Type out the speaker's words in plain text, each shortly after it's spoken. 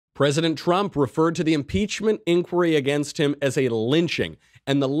President Trump referred to the impeachment inquiry against him as a lynching,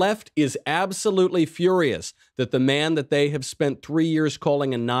 and the left is absolutely furious that the man that they have spent 3 years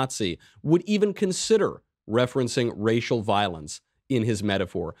calling a Nazi would even consider referencing racial violence in his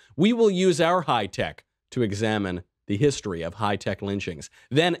metaphor. We will use our high tech to examine the history of high-tech lynchings.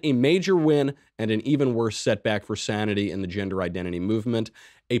 Then a major win and an even worse setback for sanity in the gender identity movement,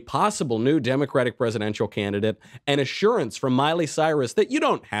 a possible new Democratic presidential candidate, an assurance from Miley Cyrus that you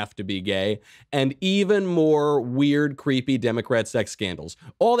don't have to be gay, and even more weird, creepy Democrat sex scandals.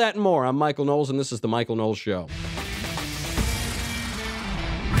 All that and more. I'm Michael Knowles, and this is The Michael Knowles Show.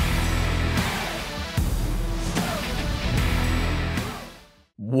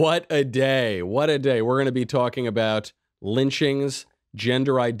 What a day. What a day. We're going to be talking about lynchings,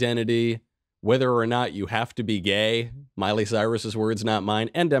 gender identity, whether or not you have to be gay, Miley Cyrus's words, not mine,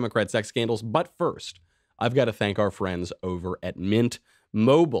 and Democrat sex scandals. But first, I've got to thank our friends over at Mint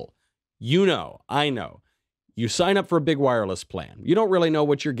Mobile. You know, I know, you sign up for a big wireless plan. You don't really know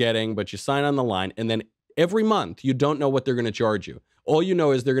what you're getting, but you sign on the line, and then every month you don't know what they're going to charge you. All you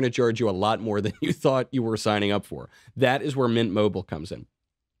know is they're going to charge you a lot more than you thought you were signing up for. That is where Mint Mobile comes in.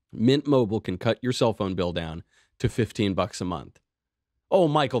 Mint Mobile can cut your cell phone bill down to $15 a month. Oh,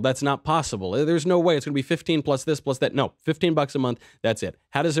 Michael, that's not possible. There's no way it's going to be 15 plus this plus that. No, $15 a month. That's it.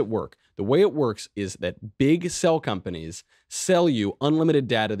 How does it work? The way it works is that big cell companies sell you unlimited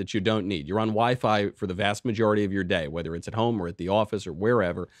data that you don't need. You're on Wi-Fi for the vast majority of your day, whether it's at home or at the office or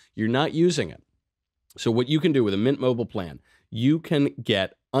wherever. You're not using it. So what you can do with a Mint Mobile plan, you can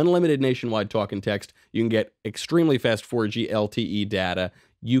get unlimited nationwide talk and text. You can get extremely fast 4G LTE data.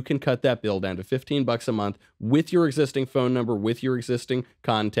 You can cut that bill down to $15 a month with your existing phone number, with your existing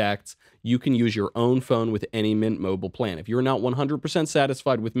contacts. You can use your own phone with any Mint Mobile plan. If you're not 100%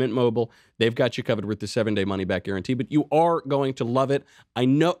 satisfied with Mint Mobile, they've got you covered with the 7-day money-back guarantee, but you are going to love it. I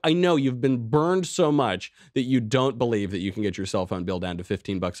know you've been burned so much that you don't believe that you can get your cell phone bill down to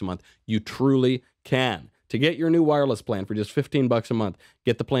 $15 a month. You truly can. To get your new wireless plan for just $15 a month,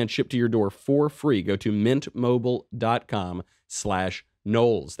 get the plan shipped to your door for free. Go to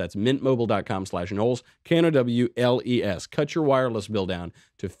mintmobile.com/Knowles. That's mintmobile.com/Knowles, Knowles. Cut your wireless bill down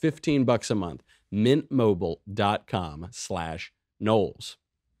to $15 a month. mintmobile.com/Knowles.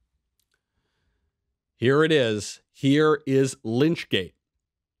 Here it is. Here is Lynchgate.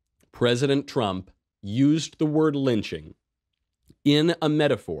 President Trump used the word lynching in a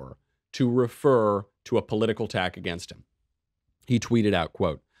metaphor to refer to a political attack against him. He tweeted out,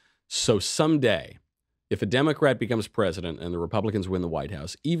 quote, "So someday, if a Democrat becomes president and the Republicans win the White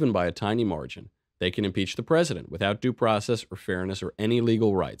House, even by a tiny margin, they can impeach the president without due process or fairness or any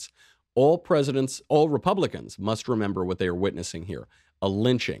legal rights. All Republicans must remember what they are witnessing here, a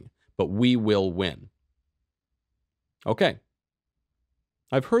lynching, but we will win." Okay.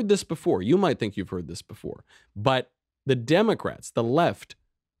 I've heard this before. You might think you've heard this before. But the Democrats, the left,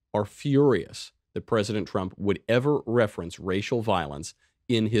 are furious that President Trump would ever reference racial violence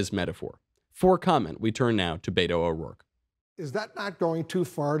in his metaphor. For comment, we turn now to Beto O'Rourke. Is that not going too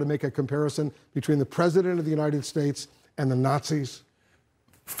far to make a comparison between the President of the United States and the Nazis?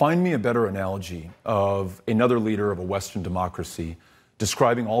 Find me a better analogy of another leader of a Western democracy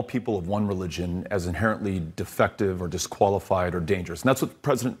describing all people of one religion as inherently defective or disqualified or dangerous. And that's what the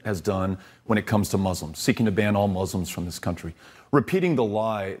president has done when it comes to Muslims, seeking to ban all Muslims from this country, repeating the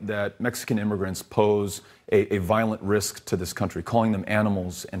lie that Mexican immigrants pose a violent risk to this country, calling them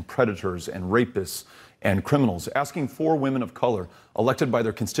animals and predators and rapists and criminals, asking 4 women of color elected by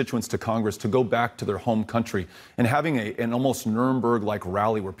their constituents to Congress to go back to their home country, and having an almost Nuremberg-like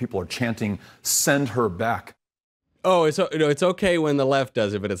rally where people are chanting, "Send her back." Oh, it's okay when the left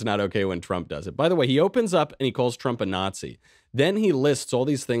does it, but it's not okay when Trump does it. By the way, he opens up and he calls Trump a Nazi. Then he lists all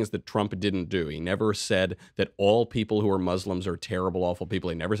these things that Trump didn't do. He never said that all people who are Muslims are terrible, awful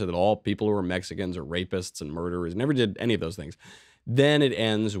people. He never said that all people who are Mexicans are rapists and murderers. He never did any of those things. Then it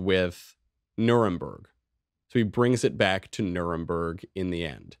ends with Nuremberg. So he brings it back to Nuremberg in the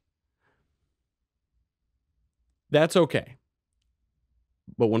end. That's okay.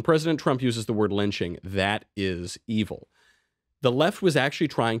 But when President Trump uses the word lynching, that is evil. The left was actually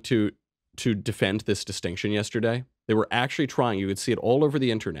trying to defend this distinction yesterday. They were actually trying. You could see it all over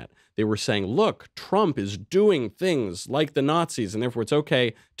the internet. They were saying, look, Trump is doing things like the Nazis, and therefore it's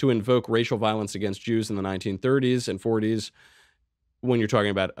okay to invoke racial violence against Jews in the 1930s and 40s when you're talking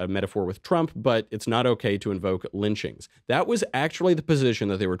about a metaphor with Trump, but it's not okay to invoke lynchings. That was actually the position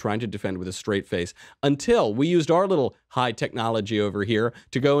that they were trying to defend with a straight face until we used our little high technology over here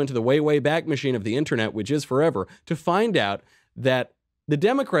to go into the way, way back machine of the internet, which is forever, to find out that The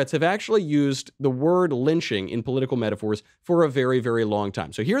Democrats have actually used the word lynching in political metaphors for a very, very long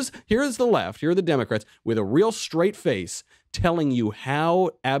time. So here's the left, here are the Democrats with a real straight face telling you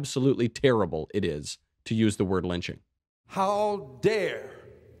how absolutely terrible it is to use the word lynching. How dare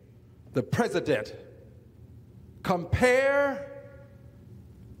the president compare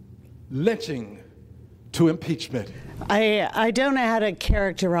lynching to impeachment? I don't know how to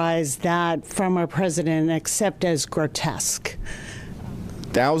characterize that from our president except as grotesque.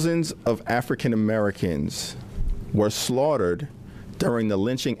 Thousands of African Americans were slaughtered during the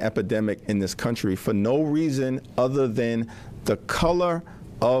lynching epidemic in this country for no reason other than the color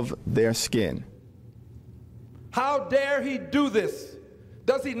of their skin. How dare he do this?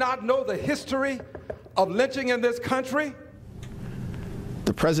 Does he not know the history of lynching in this country?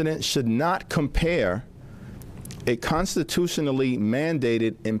 The president should not compare a constitutionally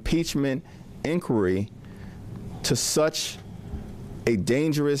mandated impeachment inquiry to such a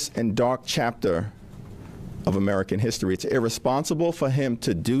dangerous and dark chapter of American history. It's irresponsible for him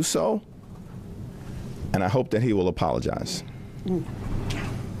to do so, and I hope that he will apologize.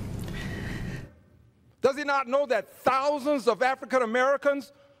 Does he not know that thousands of African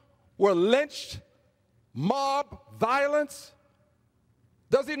Americans were lynched, mob violence?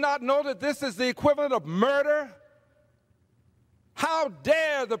 Does he not know that this is the equivalent of murder? How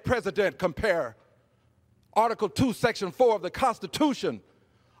dare the president compare Article 2, Section 4 of the Constitution,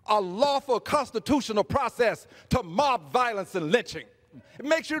 a lawful constitutional process, to mob violence and lynching? It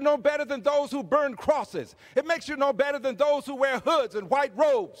makes you no better than those who burn crosses. It makes you no better than those who wear hoods and white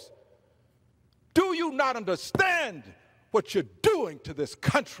robes. Do you not understand what you're doing to this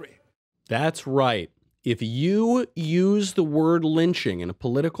country? That's right. If you use the word lynching in a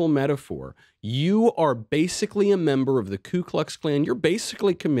political metaphor, you are basically a member of the Ku Klux Klan. You're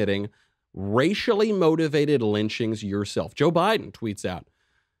basically committing racially motivated lynchings yourself. Joe Biden tweets out,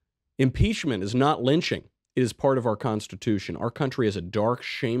 impeachment is not lynching. It is part of our Constitution. Our country has a dark,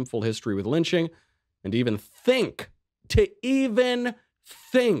 shameful history with lynching, and to even think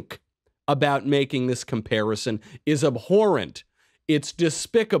about making this comparison is abhorrent. It's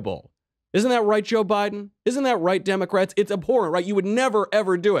despicable. Isn't that right, Joe Biden? Isn't that right, Democrats? It's abhorrent, right? You would never,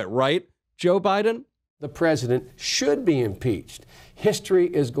 ever do it, right, Joe Biden? The president should be impeached. History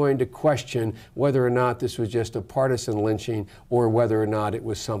is going to question whether or not this was just a partisan lynching or whether or not it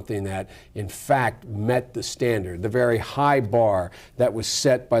was something that, in fact, met the standard, the very high bar that was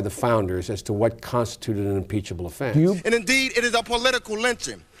set by the founders as to what constituted an impeachable offense. And indeed, it is a political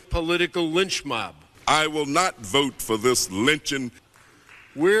lynching. Political lynch mob. I will not vote for this lynching.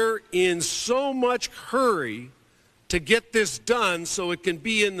 We're in so much hurry to get this done so it can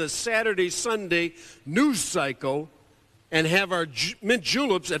be in the Saturday, Sunday news cycle and have our mint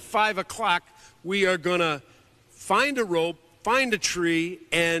juleps at 5 o'clock. We are going to find a rope, find a tree,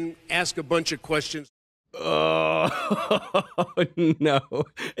 and ask a bunch of questions. Oh, no.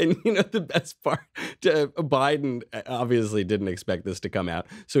 And you know, the best part, Biden obviously didn't expect this to come out.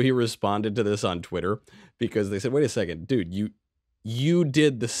 So he responded to this on Twitter because they said, wait a second, dude, you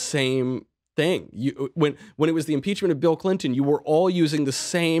did the same thing. When it was the impeachment of Bill Clinton, you were all using the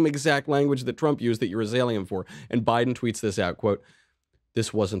same exact language that Trump used that you were assailing him for. And Biden tweets this out, quote,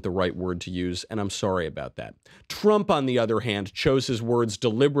 "This wasn't the right word to use, and I'm sorry about that." Trump, on the other hand, chose his words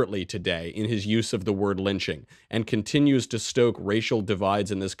deliberately today in his use of the word lynching and continues to stoke racial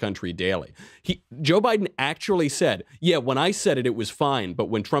divides in this country daily. Joe Biden actually said, yeah, when I said it, it was fine, but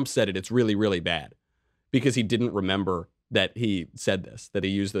when Trump said it, it's really, really bad, because he didn't remember that he said this, that he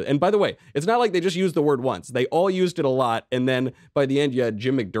used the, and by the way, it's not like they just used the word once. They all used it a lot. And then by the end, you had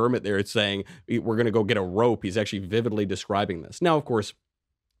Jim McDermott there saying, we're going to go get a rope. He's actually vividly describing this. Now, of course,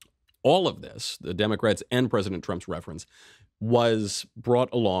 all of this, the Democrats and President Trump's reference, was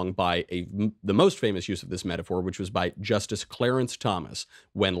brought along by the most famous use of this metaphor, which was by Justice Clarence Thomas,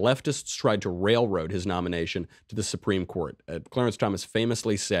 when leftists tried to railroad his nomination to the Supreme Court. Clarence Thomas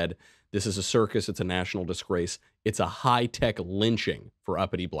famously said, "This is a circus, it's a national disgrace, it's a high-tech lynching for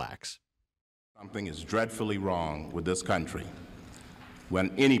uppity blacks." Something is dreadfully wrong with this country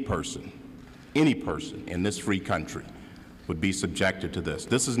when any person in this free country would be subjected to this.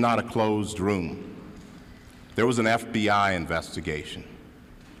 This is not a closed room. There was an FBI investigation.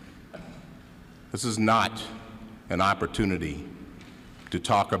 This is not an opportunity to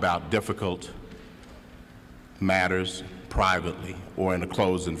talk about difficult matters privately or in a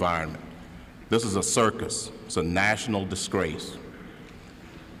closed environment. This is a circus. It's a national disgrace.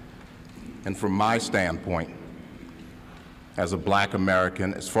 And from my standpoint, as a black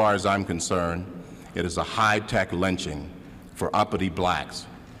American, as far as I'm concerned, it is a high-tech lynching for uppity blacks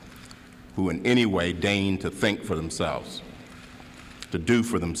who in any way deign to think for themselves. to do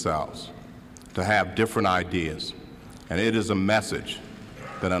for themselves, to have different ideas. And it is a message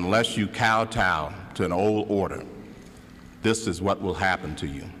that unless you kowtow to an old order, this is what will happen to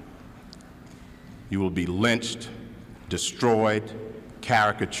you. You will be lynched, destroyed,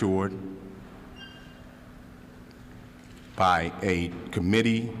 caricatured by a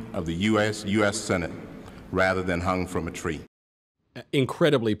committee of the U.S. Senate rather than hung from a tree.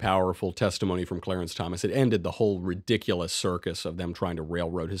 Incredibly powerful testimony from Clarence Thomas. It ended the whole ridiculous circus of them trying to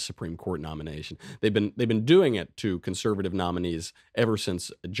railroad his Supreme Court nomination. They've been doing it to conservative nominees ever since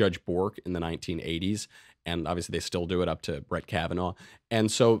Judge Bork in the 1980s, and obviously they still do it up to Brett Kavanaugh.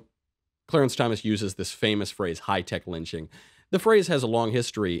 And so Clarence Thomas uses this famous phrase, high-tech lynching. The phrase has a long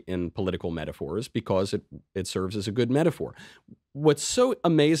history in political metaphors because it serves as a good metaphor. What's so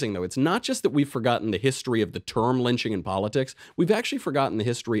amazing, though, it's not just that we've forgotten the history of the term lynching in politics. We've actually forgotten the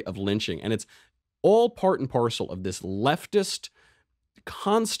history of lynching, and it's all part and parcel of this leftist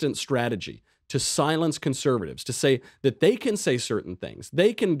constant strategy to silence conservatives, to say that they can say certain things,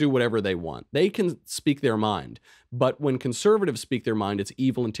 they can do whatever they want, they can speak their mind. But when conservatives speak their mind, it's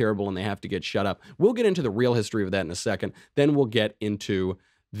evil and terrible and they have to get shut up. We'll get into the real history of that in a second. Then we'll get into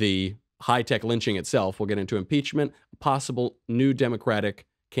the high-tech lynching itself. We'll get into impeachment, a possible new Democratic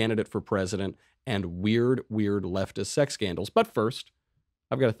candidate for president, and weird leftist sex scandals. But first,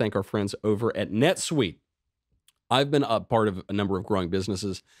 I've got to thank our friends over at NetSuite. I've been a part of a number of growing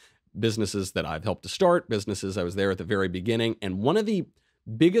businesses that I've helped to start, businesses I was there at the very beginning. And one of the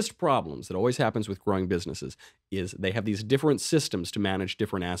biggest problems that always happens with growing businesses is they have these different systems to manage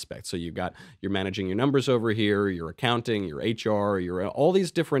different aspects. So you're managing your numbers over here, your accounting, your HR, your all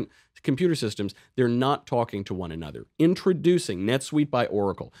these different computer systems. They're not talking to one another. Introducing NetSuite by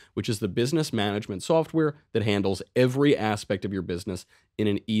Oracle, which is the business management software that handles every aspect of your business in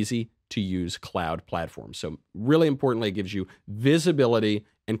an easy-to-use cloud platform. So really importantly, it gives you visibility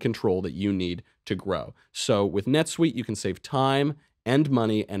and control that you need to grow. So with NetSuite, you can save time and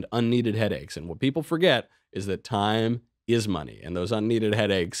money and unneeded headaches. And what people forget is that time is money, and those unneeded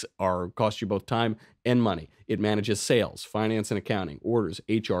headaches cost you both time and money. It manages sales, finance and accounting, orders,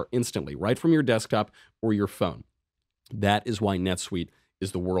 HR instantly, right from your desktop or your phone. That is why NetSuite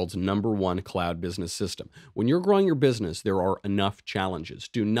is the world's #1 cloud business system. When you're growing your business, there are enough challenges.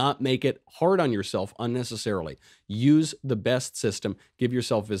 Do not make it hard on yourself unnecessarily. Use the best system, give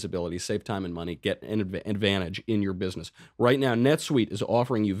yourself visibility, save time and money, get an advantage in your business. Right now, NetSuite is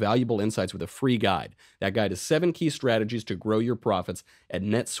offering you valuable insights with a free guide. That guide is 7 key strategies to grow your profits at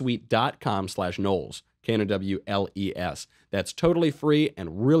netsuite.com/Knowles. Knowles. That's totally free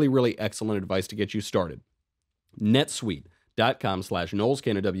and really excellent advice to get you started. netsuite.com/Knowles, Knowles,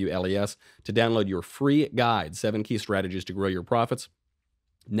 to download your free guide, 7 key strategies to grow your profits.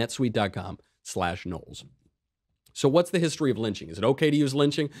 netsuite.com/Knowles. So what's the history of lynching? Is it okay to use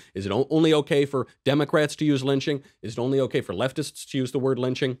lynching? Is it only okay for Democrats to use lynching? Is it only okay for leftists to use the word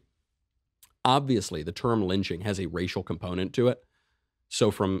lynching? Obviously, the term lynching has a racial component to it.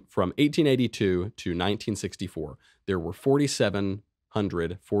 So from 1882 to 1964, there were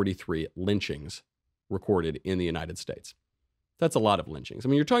 4,743 lynchings recorded in the United States. That's a lot of lynchings. I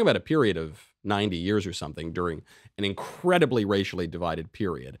mean, you're talking about a period of 90 years or something during an incredibly racially divided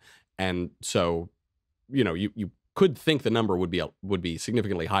period. And so, you could think the number would be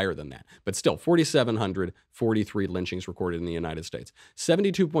significantly higher than that. But still, 4,743 lynchings recorded in the United States.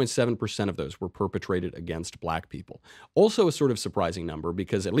 72.7% of those were perpetrated against black people. Also a sort of surprising number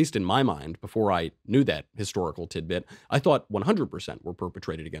because, at least in my mind, before I knew that historical tidbit, I thought 100% were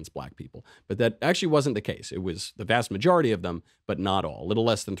perpetrated against black people. But that actually wasn't the case. It was the vast majority of them, but not all, a little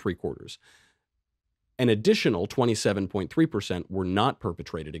less than 3/4. An additional 27.3% were not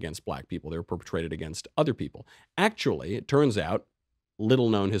perpetrated against black people. They were perpetrated against other people. Actually, it turns out,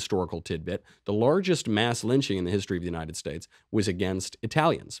 little-known historical tidbit, the largest mass lynching in the history of the United States was against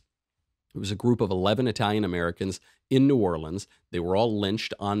Italians. It was a group of 11 Italian Americans in New Orleans. They were all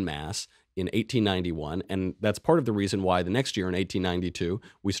lynched en masse in 1891, and that's part of the reason why the next year, in 1892,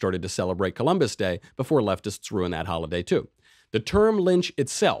 we started to celebrate Columbus Day before leftists ruined that holiday too. The term lynch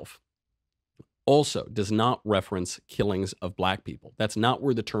itself also does not reference killings of black people. That's not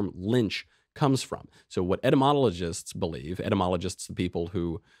where the term lynch comes from. So what etymologists believe, etymologists, the people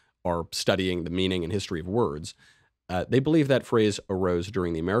who are studying the meaning and history of words, they believe that phrase arose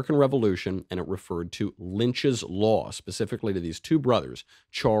during the American Revolution, and it referred to Lynch's Law, specifically to these two brothers,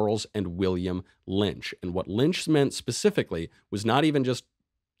 Charles and William Lynch. And what Lynch meant specifically was not even just,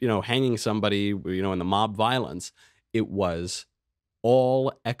 hanging somebody, in the mob violence. It was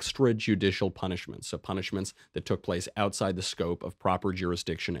all extrajudicial punishments, so punishments that took place outside the scope of proper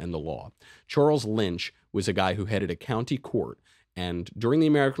jurisdiction and the law. Charles Lynch was a guy who headed a county court, And during the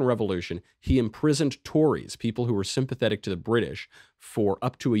American Revolution, he imprisoned Tories, people who were sympathetic to the British, for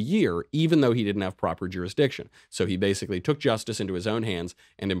up to a year, even though he didn't have proper jurisdiction. So he basically took justice into his own hands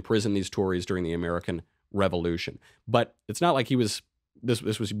and imprisoned these Tories during the American Revolution. But it's not like this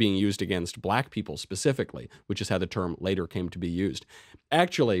was being used against black people specifically, which is how the term later came to be used.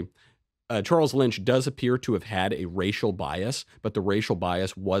 Actually, Charles Lynch does appear to have had a racial bias, but the racial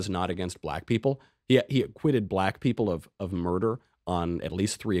bias was not against black people. He acquitted black people of murder on at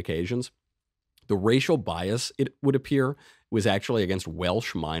least 3 occasions. The racial bias, it would appear, was actually against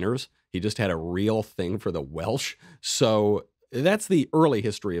Welsh miners. He just had a real thing for the Welsh. So that's the early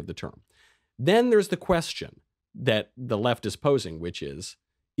history of the term. Then there's the question that the left is posing, which is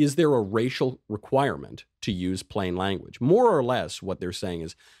there a racial requirement to use plain language? More or less what they're saying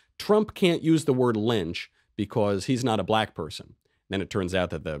is Trump can't use the word lynch because he's not a black person. Then it turns out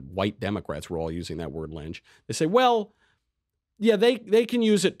that the white Democrats were all using that word lynch. They say, well, yeah, they can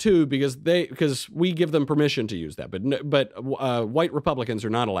use it too because we give them permission to use that, but white Republicans are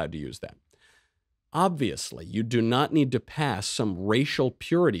not allowed to use that. Obviously, you do not need to pass some racial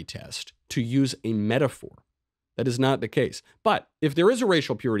purity test to use a metaphor. That is not the case. But if there is a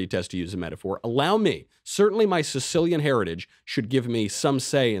racial purity test to use a metaphor, allow me. Certainly my Sicilian heritage should give me some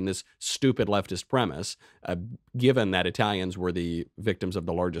say in this stupid leftist premise, given that Italians were the victims of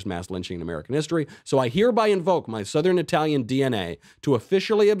the largest mass lynching in American history. So I hereby invoke my Southern Italian DNA to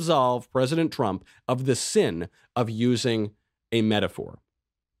officially absolve President Trump of the sin of using a metaphor.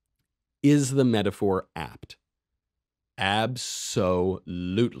 Is the metaphor apt?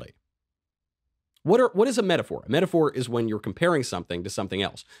 Absolutely. What is a metaphor? A metaphor is when you're comparing something to something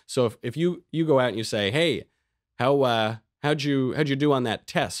else. So if you go out and you say, hey, how'd you do on that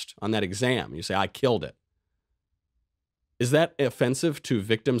test, on that exam? You say, I killed it. Is that offensive to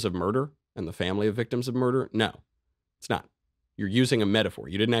victims of murder and the family of victims of murder? No, it's not. You're using a metaphor.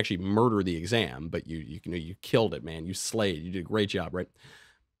 You didn't actually murder the exam, but you killed it, man. You slayed. You did a great job, right?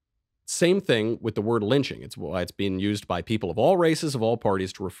 Same thing with the word lynching. It's why it's being used by people of all races, of all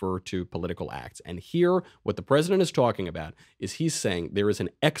parties to refer to political acts. And here, what the president is talking about is he's saying there is an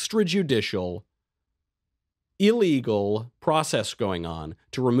extrajudicial, illegal process going on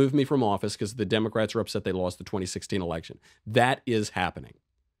to remove me from office because the Democrats are upset they lost the 2016 election. That is happening.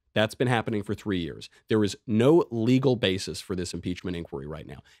 That's been happening for 3 years. There is no legal basis for this impeachment inquiry right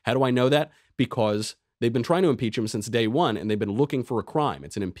now. How do I know that? Because they've been trying to impeach him since day one, and they've been looking for a crime.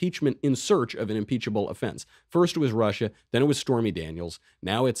 It's an impeachment in search of an impeachable offense. First it was Russia, then it was Stormy Daniels.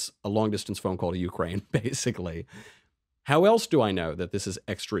 Now it's a long-distance phone call to Ukraine, basically. How else do I know that this is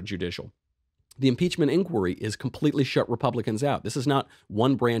extrajudicial? The impeachment inquiry is completely shut Republicans out. This is not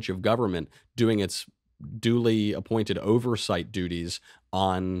one branch of government doing its duly appointed oversight duties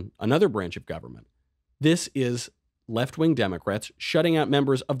on another branch of government. This is left-wing Democrats shutting out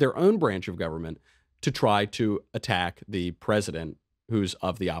members of their own branch of government to try to attack the president who's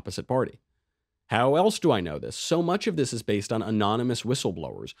of the opposite party. How else do I know this? So much of this is based on anonymous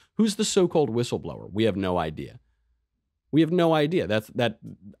whistleblowers. Who's the so-called whistleblower? We have no idea. We have no idea. That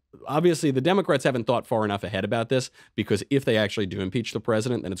obviously the Democrats haven't thought far enough ahead about this, because if they actually do impeach the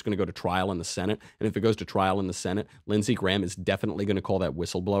president, then it's going to go to trial in the Senate. And if it goes to trial in the Senate, Lindsey Graham is definitely going to call that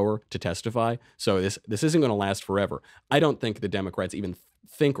whistleblower to testify. So this isn't going to last forever. I don't think the Democrats even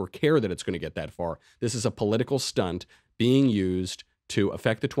think or care that it's going to get that far. This is a political stunt being used to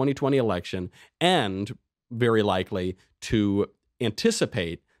affect the 2020 election and very likely to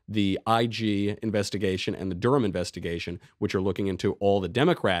anticipate the IG investigation and the Durham investigation, which are looking into all the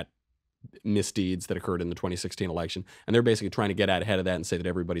Democrat misdeeds that occurred in the 2016 election. And they're basically trying to get out ahead of that and say that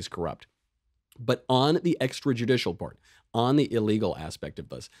everybody's corrupt. But on the extrajudicial part, on the illegal aspect of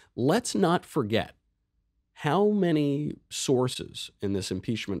this, let's not forget how many sources in this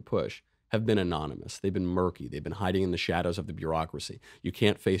impeachment push have been anonymous. They've been murky. They've been hiding in the shadows of the bureaucracy. You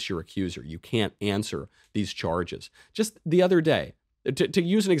can't face your accuser. You can't answer these charges. Just the other day, to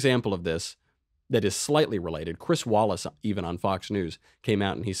use an example of this that is slightly related, Chris Wallace, even on Fox News, came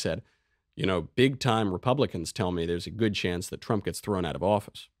out and he said, you know, big-time Republicans tell me there's a good chance that Trump gets thrown out of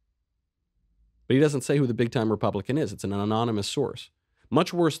office. But he doesn't say who the big-time Republican is. It's an anonymous source.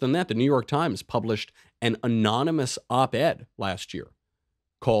 Much worse than that, the New York Times published an anonymous op-ed last year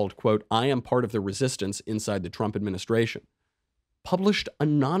called, quote, I am part of the resistance inside the Trump administration. Published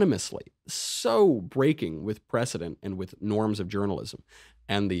anonymously, so breaking with precedent and with norms of journalism.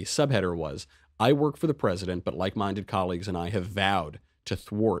 And the subheader was, I work for the president, but like-minded colleagues and I have vowed to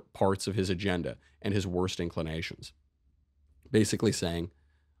thwart parts of his agenda and his worst inclinations. Basically saying,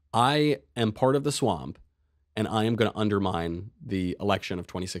 I am part of the swamp, and I am going to undermine the election of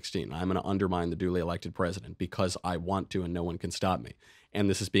 2016. I'm going to undermine the duly elected president because I want to, and no one can stop me. And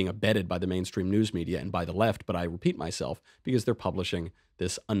this is being abetted by the mainstream news media and by the left, but I repeat myself because they're publishing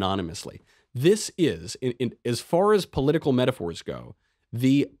this anonymously. This is, as far as political metaphors go,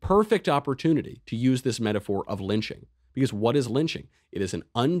 the perfect opportunity to use this metaphor of lynching. Because what is lynching? It is an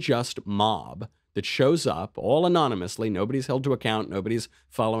unjust mob that shows up all anonymously. Nobody's held to account. Nobody's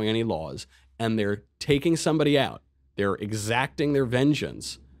following any laws. And they're taking somebody out. They're exacting their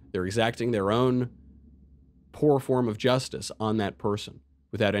vengeance. They're exacting their own poor form of justice on that person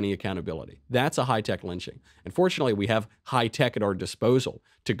without any accountability. That's a high-tech lynching. And fortunately, we have high-tech at our disposal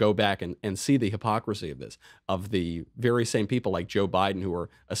to go back and see the hypocrisy of this, of the very same people like Joe Biden who are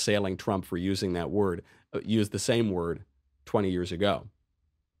assailing Trump for using that word, used the same word 20 years ago.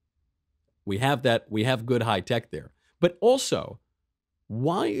 We have good high-tech there. But also,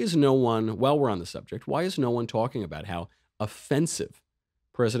 why is no one, while we're on the subject, why is no one talking about how offensive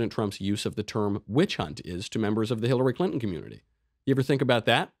President Trump's use of the term witch hunt is to members of the Hillary Clinton community? You ever think about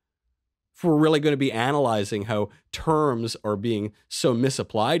that? If we're really going to be analyzing how terms are being so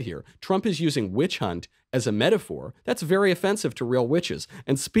misapplied here, Trump is using witch hunt as a metaphor. That's very offensive to real witches.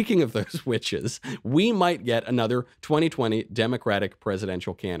 And speaking of those witches, we might get another 2020 Democratic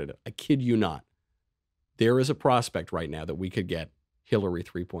presidential candidate. I kid you not. There is a prospect right now that we could get Hillary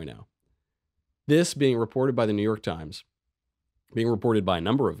 3.0. This being reported by the New York Times, being reported by a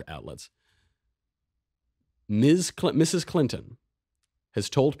number of outlets. Mrs. Clinton has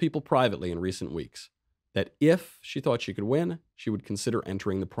told people privately in recent weeks that if she thought she could win, she would consider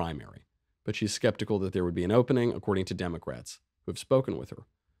entering the primary. But she's skeptical that there would be an opening, according to Democrats who have spoken with her.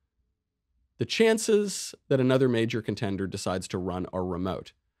 The chances that another major contender decides to run are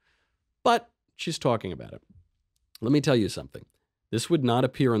remote. But she's talking about it. Let me tell you something. This would not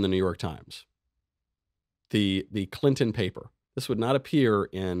appear in the New York Times, the Clinton paper. This would not appear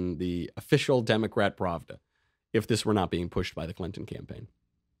in the official Democrat Pravda if this were not being pushed by the Clinton campaign.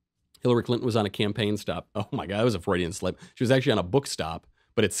 Hillary Clinton was on a campaign stop. Oh my God, that was a Freudian slip. She was actually on a book stop,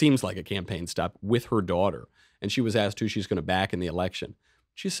 but it seems like a campaign stop with her daughter. And she was asked who she's going to back in the election.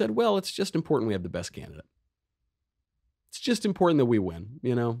 She said, well, it's just important we have the best candidate. It's just important that we win,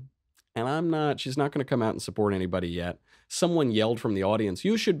 you know? And she's not going to come out and support anybody yet. Someone yelled from the audience,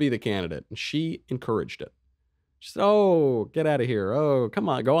 you should be the candidate. And she encouraged it. She said, oh, get out of here. Oh, come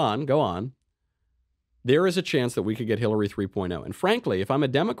on, go on. There is a chance that we could get Hillary 3.0. And frankly, if I'm a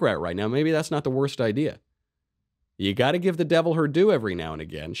Democrat right now, maybe that's not the worst idea. You got to give the devil her due every now and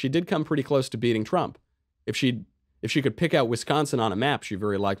again. She did come pretty close to beating Trump. If she could pick out Wisconsin on a map, she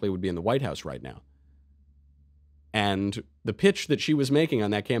very likely would be in the White House right now. And the pitch that she was making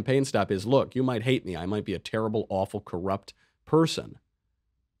on that campaign stop is, look, you might hate me. I might be a terrible, awful, corrupt person.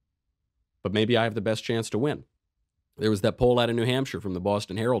 But maybe I have the best chance to win. There was that poll out of New Hampshire from the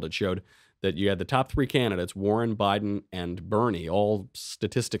Boston Herald. It showed that you had the top three candidates, Warren, Biden, and Bernie, all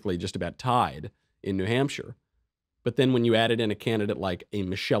statistically just about tied in New Hampshire. But then when you added in a candidate like a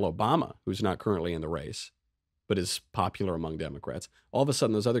Michelle Obama, who's not currently in the race, but is popular among Democrats, all of a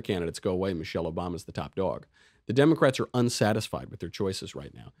sudden those other candidates go away. Michelle Obama's the top dog. The Democrats are unsatisfied with their choices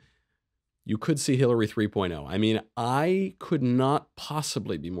right now. You could see Hillary 3.0. I mean, I could not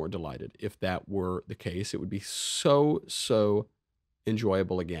possibly be more delighted if that were the case. It would be so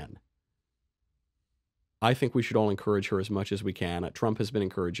enjoyable again. I think we should all encourage her as much as we can. Trump has been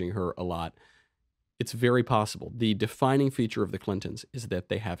encouraging her a lot. It's very possible. The defining feature of the Clintons is that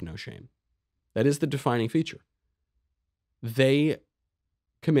they have no shame. That is the defining feature. They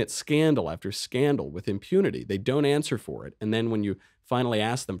commit scandal after scandal with impunity. They don't answer for it. And then when you finally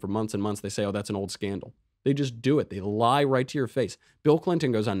ask them for months and months, they say, oh, that's an old scandal. They just do it. They lie right to your face. Bill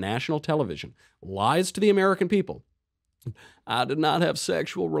Clinton goes on national television, lies to the American people. I did not have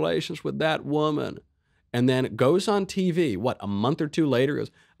sexual relations with that woman. And then goes on TV, a month or two later,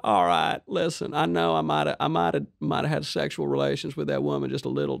 goes, all right, listen, I know I might have had sexual relations with that woman just a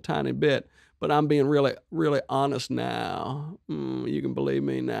little tiny bit, but I'm being really honest now. You can believe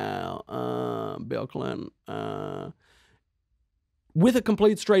me now, Bill Clinton. With a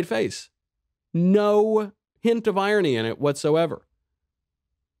complete straight face. No hint of irony in it whatsoever.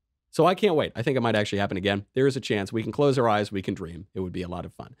 So I can't wait. I think it might actually happen again. There is a chance. We can close our eyes. We can dream. It would be a lot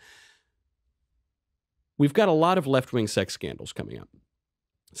of fun. We've got a lot of left-wing sex scandals coming up.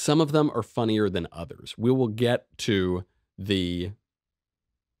 Some of them are funnier than others. We will get to the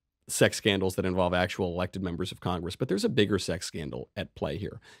sex scandals that involve actual elected members of Congress, but there's a bigger sex scandal at play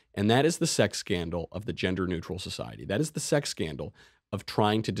here, and that is the sex scandal of the gender-neutral society. That is the sex scandal of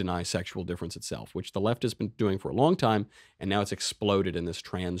trying to deny sexual difference itself, which the left has been doing for a long time, and now it's exploded in this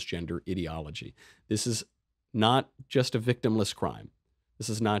transgender ideology. This is not just a victimless crime. This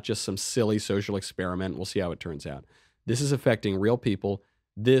is not just some silly social experiment. We'll see how it turns out. This is affecting real people.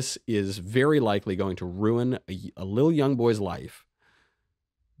 This is very likely going to ruin a little young boy's life.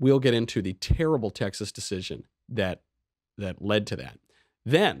 We'll get into the terrible Texas decision that led to that.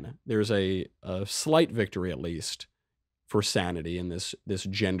 Then there's a slight victory, at least, for sanity in this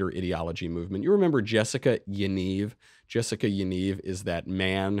gender ideology movement. You remember Jessica Yaniv? Jessica Yaniv is that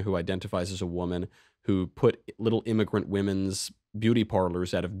man who identifies as a woman who put little immigrant women's beauty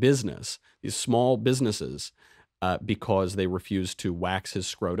parlors out of business, these small businesses, because they refused to wax his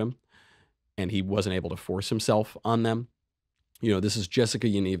scrotum, and he wasn't able to force himself on them. You know, this is Jessica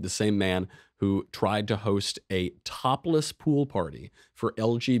Yaniv, the same man who tried to host a topless pool party for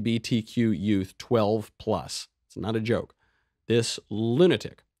LGBTQ youth 12 plus. It's not a joke. This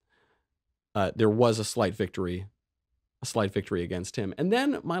lunatic, there was a slight victory against him. And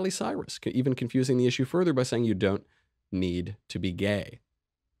then Miley Cyrus, even confusing the issue further by saying you don't need to be gay.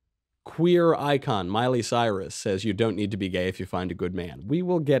 Queer icon Miley Cyrus says you don't need to be gay if you find a good man. We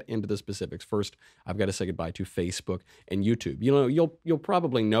will get into the specifics. First, I've got to say goodbye to Facebook and YouTube. You know, you'll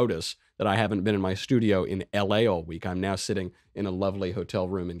probably notice that I haven't been in my studio in LA all week. I'm now sitting in a lovely hotel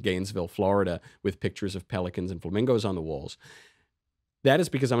room in Gainesville, Florida, with pictures of pelicans and flamingos on the walls. That is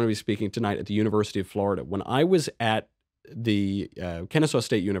because I'm going to be speaking tonight at the University of Florida. When I was at the Kennesaw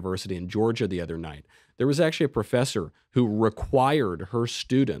State University in Georgia the other night, there was actually a professor who required her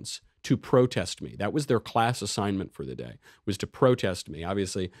students to protest me. That was their class assignment for the day, was to protest me.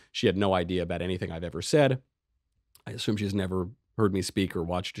 Obviously, she had no idea about anything I've ever said. I assume she's never heard me speak or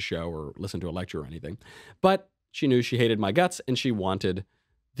watched a show or listened to a lecture or anything. But she knew she hated my guts, and she wanted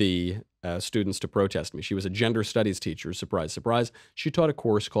the students to protest me. She was a gender studies teacher. Surprise, surprise. She taught a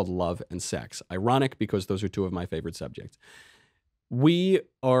course called Love and Sex. Ironic, because those are two of my favorite subjects. We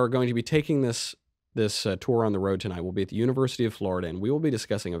are going to be taking this tour on the road tonight. We'll be at the University of Florida, and we will be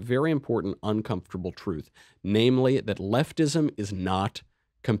discussing a very important, uncomfortable truth, namely that leftism is not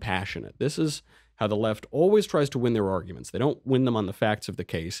compassionate. This is how the left always tries to win their arguments. They don't win them on the facts of the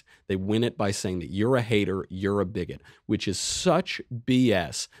case. They win it by saying that you're a hater, you're a bigot, which is such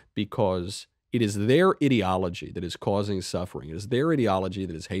BS, because it is their ideology that is causing suffering. It is their ideology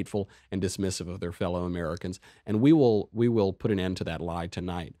that is hateful and dismissive of their fellow Americans, and we will put an end to that lie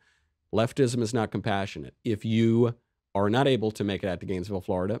tonight. Leftism is not compassionate. If you are not able to make it out to Gainesville,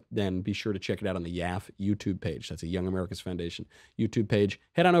 Florida, then be sure to check it out on the YAF YouTube page. That's a Young America's Foundation YouTube page.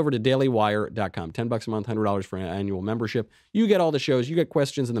 Head on over to dailywire.com. $10 a month, $100 for an annual membership. You get all the shows. You get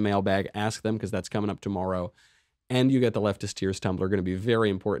questions in the mailbag. Ask them, because that's coming up tomorrow. And you get the Leftist Tears Tumbler. Going to be very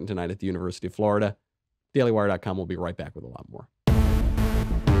important tonight at the University of Florida. dailywire.com. We'll be right back with a lot more.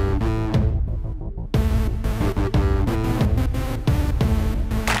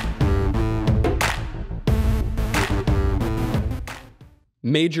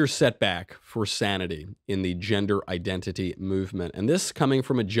 Major setback for sanity in the gender identity movement. And this coming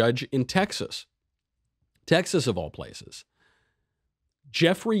from a judge in Texas. Texas, of all places.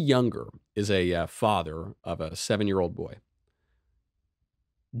 Jeffrey Younger is a father of a 7-year-old boy.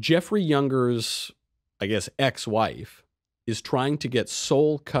 Jeffrey Younger's, I guess, ex-wife is trying to get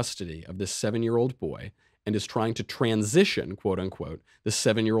sole custody of this 7-year-old boy and is trying to transition, quote unquote, the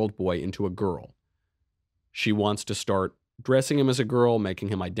 7-year-old boy into a girl. She wants to start dressing him as a girl, making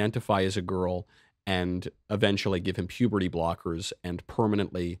him identify as a girl, and eventually give him puberty blockers and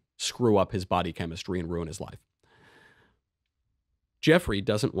permanently screw up his body chemistry and ruin his life. Jeffrey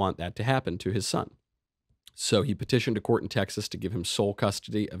doesn't want that to happen to his son. So he petitioned a court in Texas to give him sole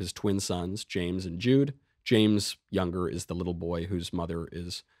custody of his twin sons, James and Jude. James Younger is the little boy whose mother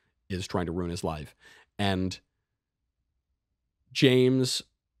is trying to ruin his life. And James,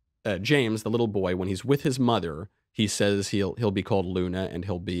 the little boy, when he's with his mother, he says he'll be called Luna and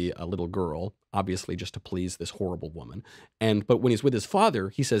he'll be a little girl, obviously just to please this horrible woman. But when he's with his father,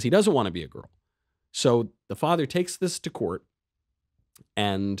 he says he doesn't want to be a girl. So the father takes this to court,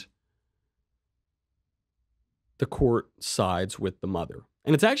 and the court sides with the mother.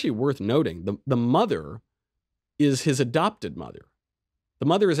 And it's actually worth noting, the mother is his adopted mother. The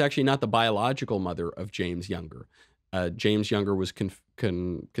mother is actually not the biological mother of James Younger. James Younger was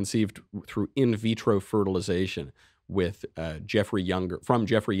conceived through in vitro fertilization with Jeffrey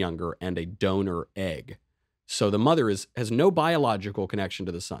Younger and a donor egg. So the mother has no biological connection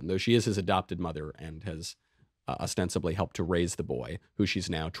to the son, though she is his adopted mother and has ostensibly helped to raise the boy, who she's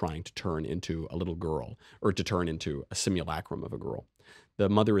now trying to turn into a little girl, or to turn into a simulacrum of a girl. The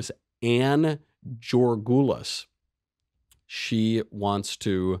mother is Anne Georgoulas. She wants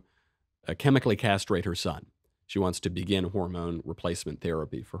to chemically castrate her son. She wants to begin hormone replacement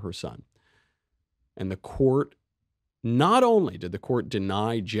therapy for her son. And the court, not only did the court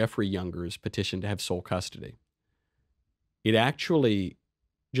deny Jeffrey Younger's petition to have sole custody, it actually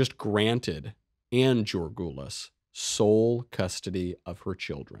just granted Ann Georgoulas sole custody of her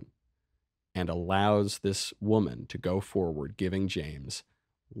children and allows this woman to go forward giving James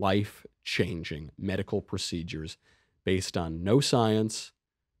life-changing medical procedures based on no science,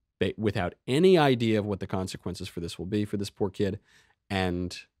 without any idea of what the consequences for this will be for this poor kid,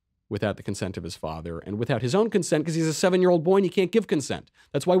 and without the consent of his father, and without his own consent, because he's a 7-year-old boy and you can't give consent.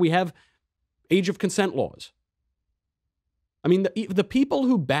 That's why we have age of consent laws. I mean, the people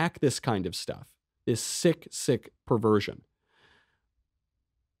who back this kind of stuff, this sick, sick perversion,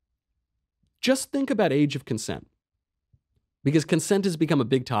 just think about age of consent. Because consent has become a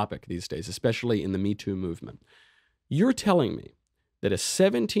big topic these days, especially in the Me Too movement. You're telling me that a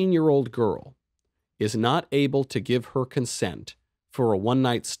 17-year-old girl is not able to give her consent for a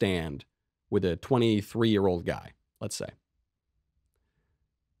one-night stand with a 23-year-old guy, let's say.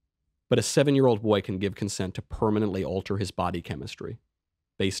 But a 7-year-old boy can give consent to permanently alter his body chemistry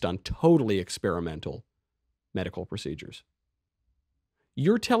based on totally experimental medical procedures.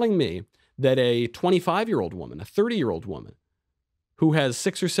 You're telling me that a 25-year-old woman, a 30-year-old woman, who has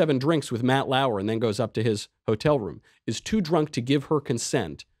 6 or 7 drinks with Matt Lauer and then goes up to his hotel room, is too drunk to give her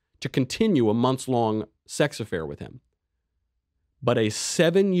consent to continue a months-long sex affair with him. But a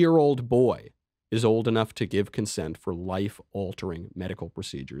 7-year-old boy is old enough to give consent for life-altering medical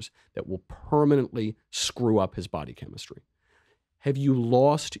procedures that will permanently screw up his body chemistry. Have you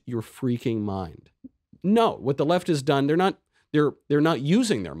lost your freaking mind? No, what the left has done, they're not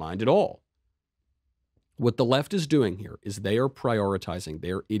using their mind at all. What the left is doing here is they are prioritizing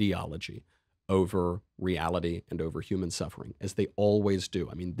their ideology over reality and over human suffering, as they always do.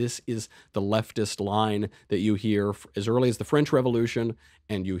 I mean, this is the leftist line that you hear as early as the French Revolution,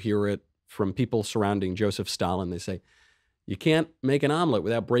 and you hear it from people surrounding Joseph Stalin. They say, you can't make an omelet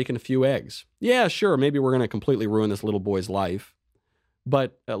without breaking a few eggs. Yeah, sure, maybe we're going to completely ruin this little boy's life.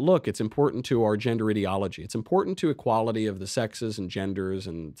 But look, it's important to our gender ideology. It's important to equality of the sexes and genders,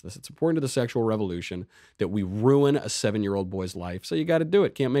 and it's important to the sexual revolution that we ruin a 7-year-old boy's life. So you got to do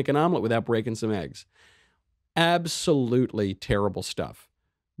it. Can't make an omelet without breaking some eggs. Absolutely terrible stuff.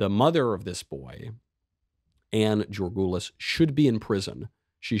 The mother of this boy, Ann Georgoulas, should be in prison.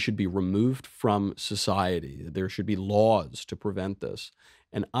 She should be removed from society. There should be laws to prevent this.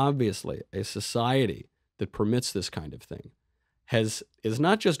 And obviously, a society that permits this kind of thing is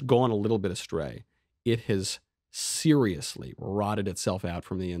not just gone a little bit astray, it has seriously rotted itself out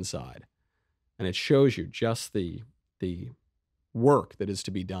from the inside. And it shows you just the work that is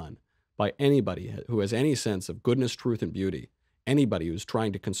to be done by anybody who has any sense of goodness, truth, and beauty, anybody who's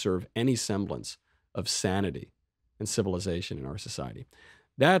trying to conserve any semblance of sanity and civilization in our society.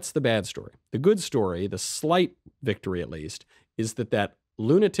 That's the bad story. The good story, the slight victory at least, is that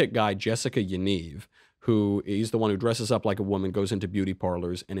lunatic guy, Jessica Yaniv, who he's the one who dresses up like a woman, goes into beauty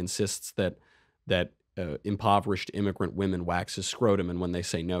parlors and insists that impoverished immigrant women wax his scrotum, and when they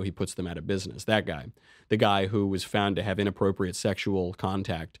say no, he puts them out of business. That guy, the guy who was found to have inappropriate sexual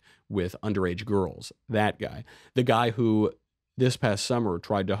contact with underage girls, that guy, the guy who this past summer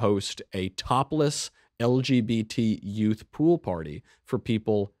tried to host a topless LGBT youth pool party for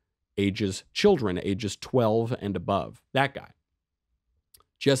children ages 12 and above. That guy,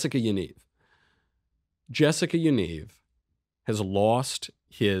 Jessica Yaniv. Jessica Yaniv has lost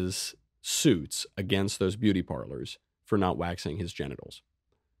his suits against those beauty parlors for not waxing his genitals.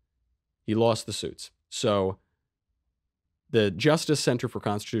 He lost the suits. So the Justice Center for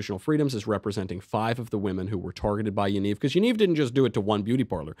Constitutional Freedoms is representing 5 of the women who were targeted by Yaniv, because Yaniv didn't just do it to one beauty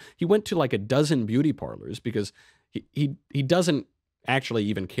parlor. He went to like a dozen beauty parlors because he doesn't actually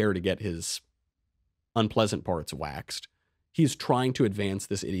even care to get his unpleasant parts waxed. He's trying to advance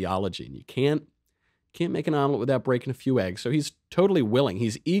this ideology, and you can't make an omelet without breaking a few eggs. So he's totally willing.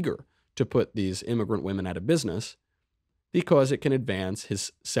 He's eager to put these immigrant women out of business because it can advance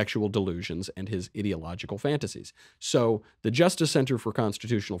his sexual delusions and his ideological fantasies. So the Justice Center for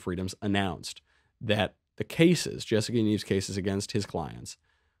Constitutional Freedoms announced that the cases, Jessica Yaniv's cases against his clients,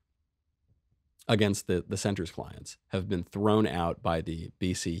 against the center's clients, have been thrown out by the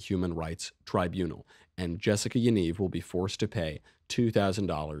BC Human Rights Tribunal. And Jessica Yaniv will be forced to pay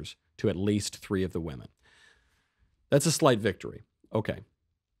 $2,000 to at least 3 of the women. That's a slight victory. Okay.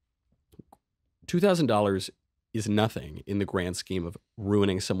 $2,000 is nothing in the grand scheme of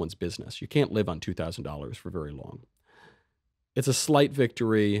ruining someone's business. You can't live on $2,000 for very long. It's a slight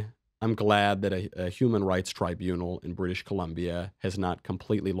victory. I'm glad that a human rights tribunal in British Columbia has not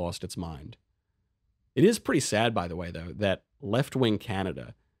completely lost its mind. It is pretty sad, by the way, though, that left-wing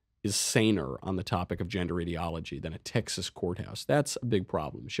Canada is saner on the topic of gender ideology than a Texas courthouse. That's a big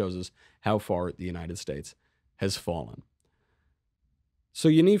problem. It shows us how far the United States has fallen. So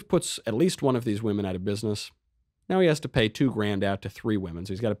Yaniv puts at least one of these women out of business. Now he has to pay $2,000 out to 3 women,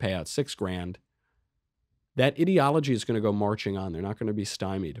 so he's got to pay out $6,000. That ideology is going to go marching on. They're not going to be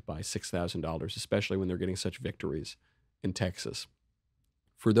stymied by $6,000, especially when they're getting such victories in Texas.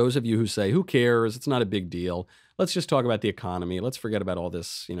 For those of you who say, who cares? It's not a big deal. Let's just talk about the economy. Let's forget about all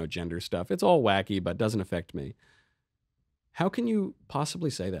this, gender stuff. It's all wacky, but doesn't affect me. How can you possibly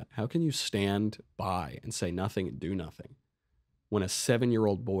say that? How can you stand by and say nothing and do nothing when a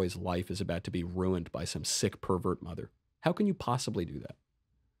 7-year-old boy's life is about to be ruined by some sick pervert mother? How can you possibly do that?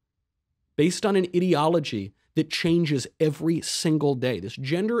 Based on an ideology that changes every single day. This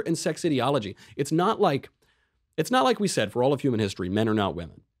gender and sex ideology, it's not like we said, for all of human history, men are not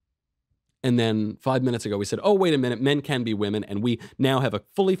women. And then 5 minutes ago, we said, oh, wait a minute, men can be women, and we now have a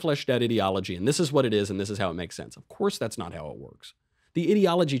fully fleshed out ideology, and this is what it is, and this is how it makes sense. Of course, that's not how it works. The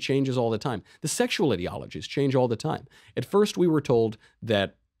ideology changes all the time. The sexual ideologies change all the time. At first, we were told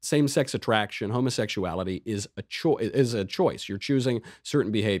that same-sex attraction, homosexuality, is a choice. You're choosing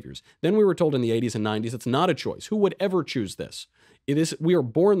certain behaviors. Then we were told in the 80s and 90s it's not a choice. Who would ever choose this? We are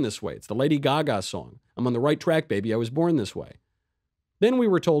born this way. It's the Lady Gaga song. I'm on the right track, baby. I was born this way. Then we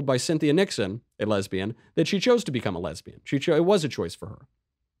were told by Cynthia Nixon, a lesbian, that she chose to become a lesbian. It was a choice for her.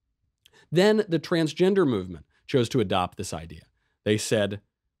 Then the transgender movement chose to adopt this idea. They said,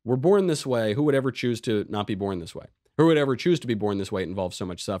 we're born this way. Who would ever choose to not be born this way? Who would ever choose to be born this way? It involves so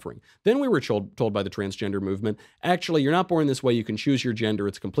much suffering. Then we were told by the transgender movement, actually, you're not born this way. You can choose your gender.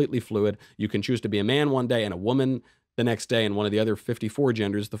 It's completely fluid. You can choose to be a man one day and a woman the next day and one of the other 54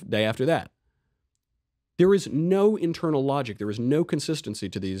 genders the day after that. There is no internal logic. There is no consistency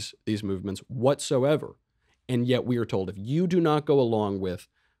to these movements whatsoever. And yet we are told if you do not go along with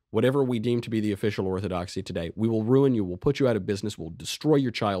whatever we deem to be the official orthodoxy today, we will ruin you, we'll put you out of business, we'll destroy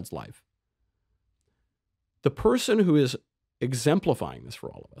your child's life. The person who is exemplifying this for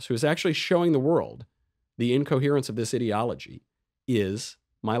all of us, who is actually showing the world the incoherence of this ideology, is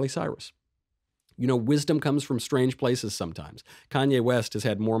Miley Cyrus. Wisdom comes from strange places sometimes. Kanye West has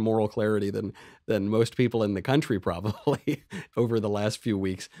had more moral clarity than most people in the country probably over the last few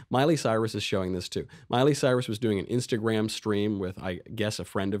weeks. Miley Cyrus is showing this too. Miley Cyrus was doing an Instagram stream with, I guess, a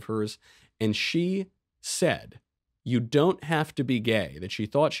friend of hers, and she said, you don't have to be gay, that she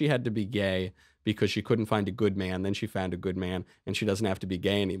thought she had to be gay because she couldn't find a good man. Then she found a good man, and she doesn't have to be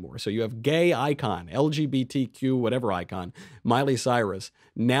gay anymore. So you have gay icon, LGBTQ, whatever icon, Miley Cyrus,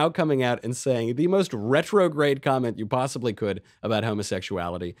 now coming out and saying the most retrograde comment you possibly could about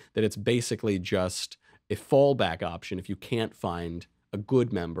homosexuality, that it's basically just a fallback option if you can't find a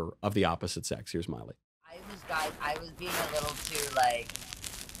good member of the opposite sex. Here's Miley. I was being a little too,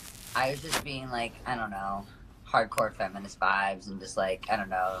 I was just being, I don't know, hardcore feminist vibes and just I don't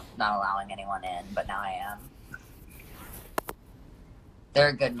know, not allowing anyone in, but now I am. There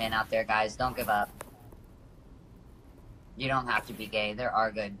are good men out there, guys. Don't give up. You don't have to be gay. There are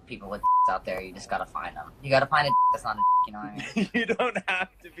good people with out there. You just gotta find them. You gotta find a that's not a you know what I mean? You don't have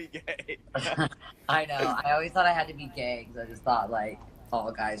to be gay. I know. I always thought I had to be gay because I just thought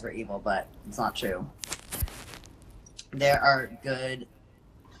all guys were evil, but it's not true. There are good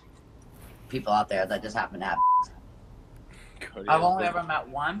people out there that just happen to have. I've only ever met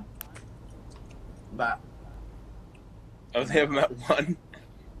one, but I've only ever met one.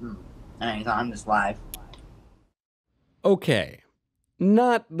 I'm just live. Okay,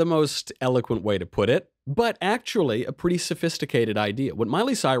 not the most eloquent way to put it, but actually a pretty sophisticated idea. What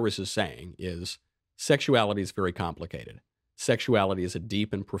Miley Cyrus is saying is sexuality is very complicated. Sexuality is a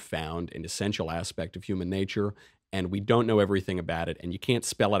deep and profound and essential aspect of human nature, and we don't know everything about it, and you can't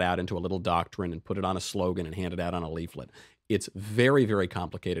spell it out into a little doctrine and put it on a slogan and hand it out on a leaflet. It's very, very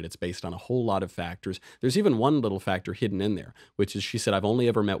complicated. It's based on a whole lot of factors. There's even one little factor hidden in there, which is she said, I've only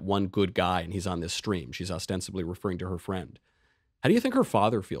ever met one good guy, and he's on this stream. She's ostensibly referring to her friend. How do you think her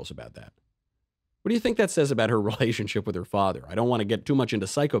father feels about that? What do you think that says about her relationship with her father? I don't want to get too much into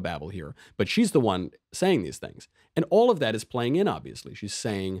psychobabble here, but she's the one saying these things. And all of that is playing in, obviously. She's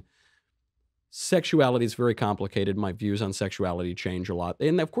saying, sexuality is very complicated. My views on sexuality change a lot.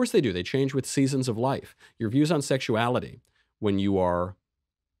 And of course they do. They change with seasons of life. Your views on sexuality when you are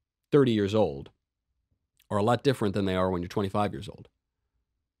 30 years old are a lot different than they are when you're 25 years old,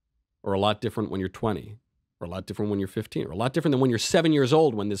 or a lot different when you're 20, or a lot different when you're 15, or a lot different than when you're 7 years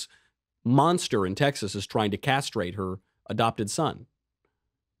old when this monster in Texas is trying to castrate her adopted son.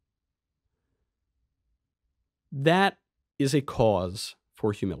 That is a cause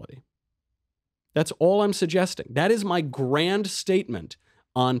for humility. That's all I'm suggesting. That is my grand statement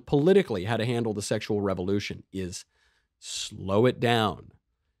on politically how to handle the sexual revolution is slow it down.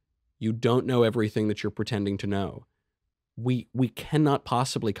 You don't know everything that you're pretending to know. We cannot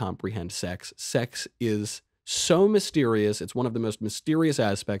possibly comprehend sex. Sex is so mysterious. It's one of the most mysterious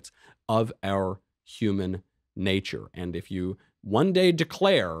aspects of our human nature. And if you one day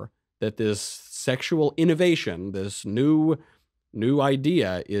declare that this sexual innovation, this new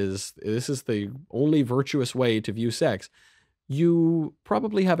idea this is the only virtuous way to view sex, you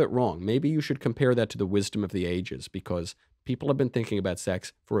probably have it wrong. Maybe you should compare that to the wisdom of the ages, because people have been thinking about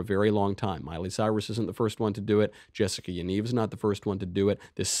sex for a very long time. Miley Cyrus isn't the first one to do it. Jessica Yaniv is not the first one to do it.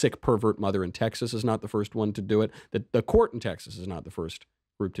 This sick pervert mother in Texas is not the first one to do it. The court in Texas is not the first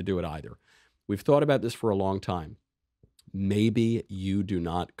group to do it either. We've thought about this for a long time. Maybe you do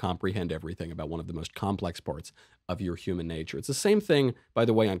not comprehend everything about one of the most complex parts of your human nature. It's the same thing, by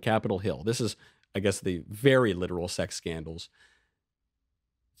the way, on Capitol Hill. This is, I guess, the very literal sex scandals.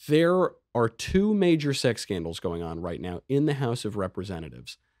 There are two major sex scandals going on right now in the House of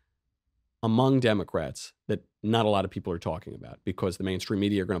Representatives among Democrats that not a lot of people are talking about because the mainstream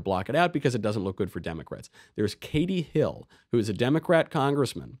media are going to block it out because it doesn't look good for Democrats. There's Katie Hill, who is a Democrat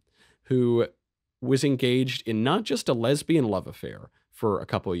congressman who was engaged in not just a lesbian love affair for a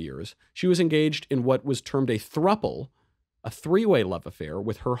couple of years. She was engaged in what was termed a throuple, a three-way love affair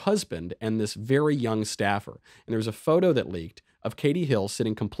with her husband and this very young staffer. And there's a photo that leaked of Katie Hill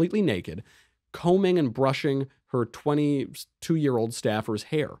sitting completely naked, combing and brushing her 22-year-old staffer's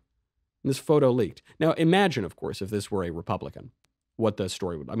hair. And this photo leaked. Now, imagine, of course, if this were a Republican, what the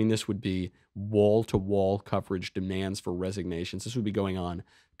story would. I mean, this would be wall-to-wall coverage, demands for resignations. This would be going on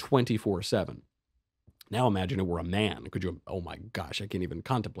 24/7. Now imagine it were a man. Could you? Oh my gosh, I can't even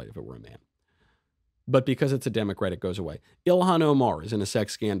contemplate if it were a man. But because it's a Democrat, it goes away. Ilhan Omar is in a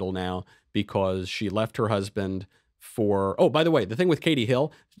sex scandal now because she left her husband for, oh, by the way, the thing with Katie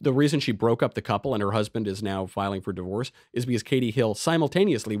Hill, the reason she broke up the couple and her husband is now filing for divorce is because Katie Hill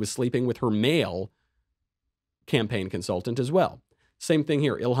simultaneously was sleeping with her male campaign consultant as well. Same thing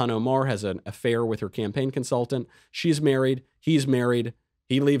here. Ilhan Omar has an affair with her campaign consultant. She's married. He's married.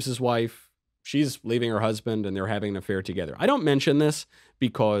 He leaves his wife. She's leaving her husband, and they're having an affair together. I don't mention this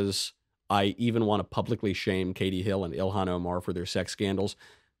because I even want to publicly shame Katie Hill and Ilhan Omar for their sex scandals.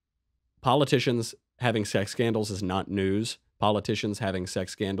 Politicians having sex scandals is not news. Politicians having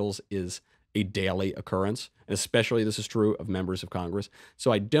sex scandals is a daily occurrence, and especially this is true of members of Congress.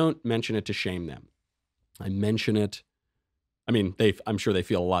 So I don't mention it to shame them. I mention it. I mean, I'm sure they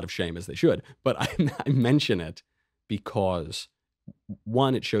feel a lot of shame, as they should, but I mention it because,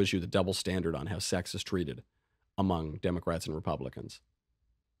 one, it shows you the double standard on how sex is treated among Democrats and Republicans.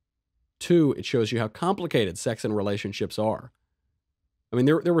 Two, it shows you how complicated sex and relationships are. I mean,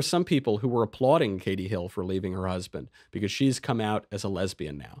 there were some people who were applauding Katie Hill for leaving her husband because she's come out as a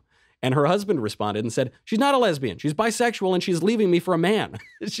lesbian now. And her husband responded and said, she's not a lesbian. She's bisexual and she's leaving me for a man.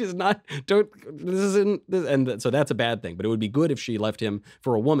 She's not, and so that's a bad thing. But it would be good if she left him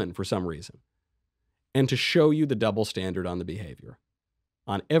for a woman for some reason. And to show you the double standard on the behavior.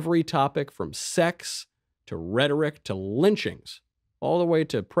 On every topic from sex to rhetoric to lynchings, all the way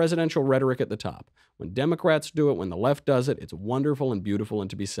to presidential rhetoric at the top. When Democrats do it, when the left does it, it's wonderful and beautiful and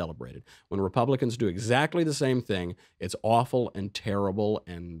to be celebrated. When Republicans do exactly the same thing, it's awful and terrible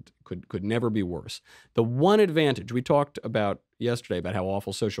and could never be worse. The one advantage, we talked about yesterday about how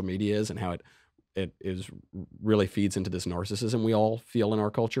awful social media is and how it really feeds into this narcissism we all feel in our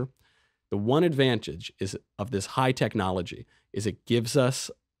culture. The one advantage is of this high technology is it gives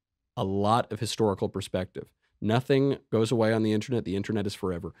us a lot of historical perspective. Nothing goes away on the internet. The internet is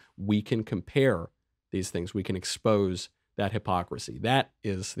forever. We can compare these things. We can expose that hypocrisy. That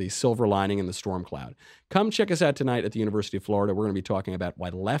is the silver lining in the storm cloud. Come check us out tonight at the University of Florida. We're going to be talking about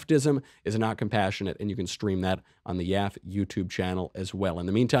why leftism is not compassionate, and you can stream that on the YAF YouTube channel as well. In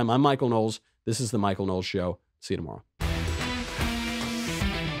the meantime, I'm Michael Knowles. This is The Michael Knowles Show. See you tomorrow.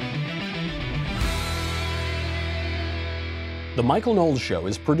 The Michael Knowles Show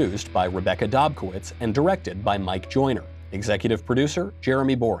is produced by Rebecca Dobkowitz and directed by Mike Joyner. Executive producer,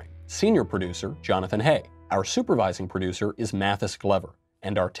 Jeremy Boring. Senior producer, Jonathan Hay. Our supervising producer is Mathis Glover.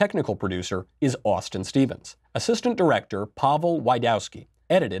 And our technical producer is Austin Stevens. Assistant director, Pavel Wydowski.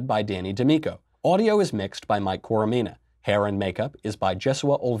 Edited by Danny D'Amico. Audio is mixed by Mike Coromina. Hair and makeup is by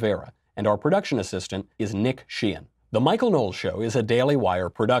Jesua Olvera. And our production assistant is Nick Sheehan. The Michael Knowles Show is a Daily Wire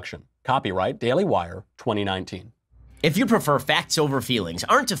production. Copyright Daily Wire 2019. If you prefer facts over feelings,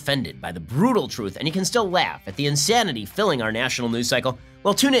 aren't offended by the brutal truth, and you can still laugh at the insanity filling our national news cycle,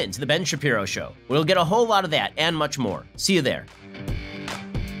 well, tune in to The Ben Shapiro Show. We'll get a whole lot of that and much more. See you there.